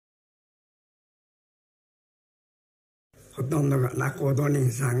ほとんどが仲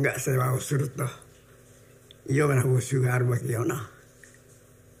人さんが世話をするというような風習があるわけよな。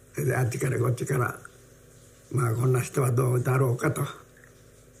それであっちからこっちからまあこんな人はどうだろうかと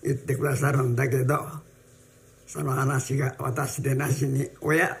言ってくださるんだけど、その話が私でなしに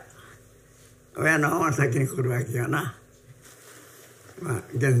親の方が先に来るわけよな。まあ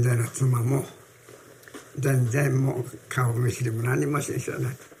現在の妻も全然もう顔見知りも何も知ら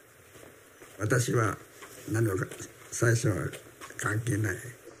ない。私は何もか最初は関係ない。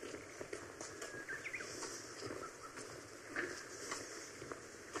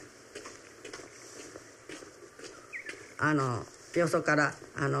よそから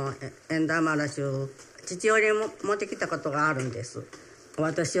縁玉話を父親に持ってきたことがあるんです。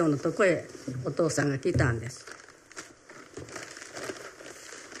私のとこへお父さんが来たんです。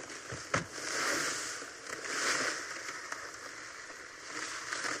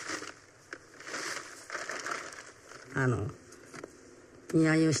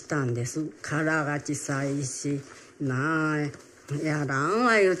揶揄したんです。殻が小さいしなあやらん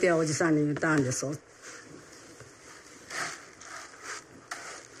わ言うておじさんに言ったんです。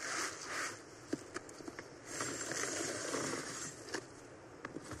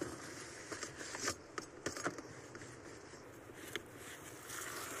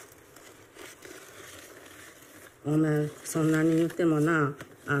お前そんなに言ってもな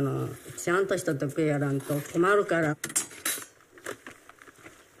ちゃんとした時やらんと困るから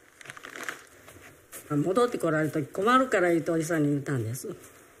戻ってこられる時困るから言うとおじさんに言ったんです。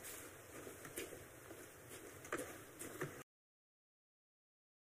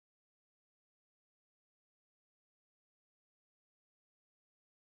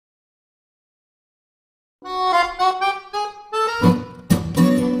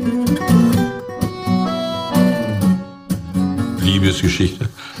Liebesgeschichte.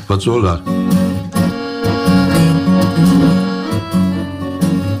 Was soll das?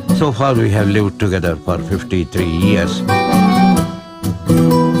 So far we have lived together for 53 years.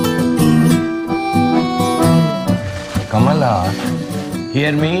 Kamala,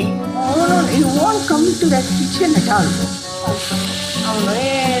 hear me? No, you won't come to that kitchen at all. ಅವನು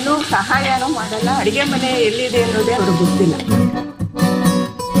ಏನು ಸಹಾಯನೂ ಮಾಡಲ್ಲ, ಅಡಿಗೆ ಮನೆ ಎಲ್ಲಿದೆ ಅನ್ನೋದೇ ಅವ್ರಿಗೆ ಗೊತ್ತಿಲ್ಲ.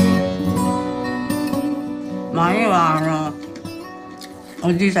前は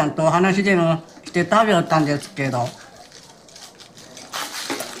おじいさんと話でもして食べよったんですけど。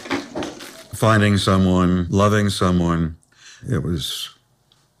Finding someone, loving someone, it was,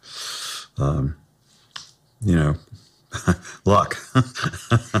 luck.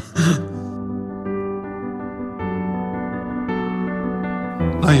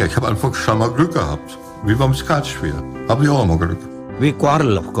 Naja, ich habe einfach schon mal Glück gehabt, wie beim Skatspielen. Habe ich auch immer Glück. We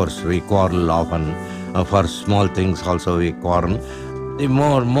quarrel, of course. We quarrel often. For small things also we quarrel. The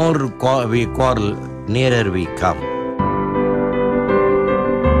more we quarrel, nearer we come.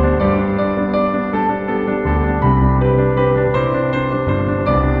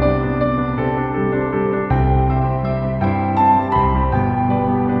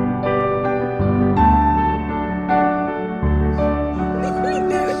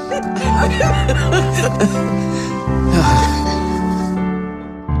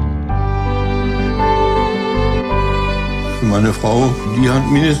 Meine Frau, die hat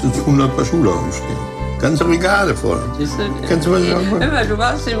mindestens 100 Paar Schuhe rumstehen. Ganze Regale voll. Kannst du was sagen? Immer, du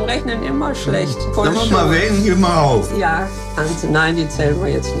warst im Rechnen immer schlecht. Sag mal, wählen wir mal auf. Ja, nein, die zählen wir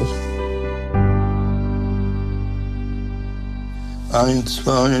jetzt nicht. 1,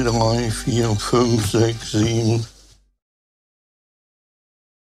 2, 3, 4, 5, 6, 7,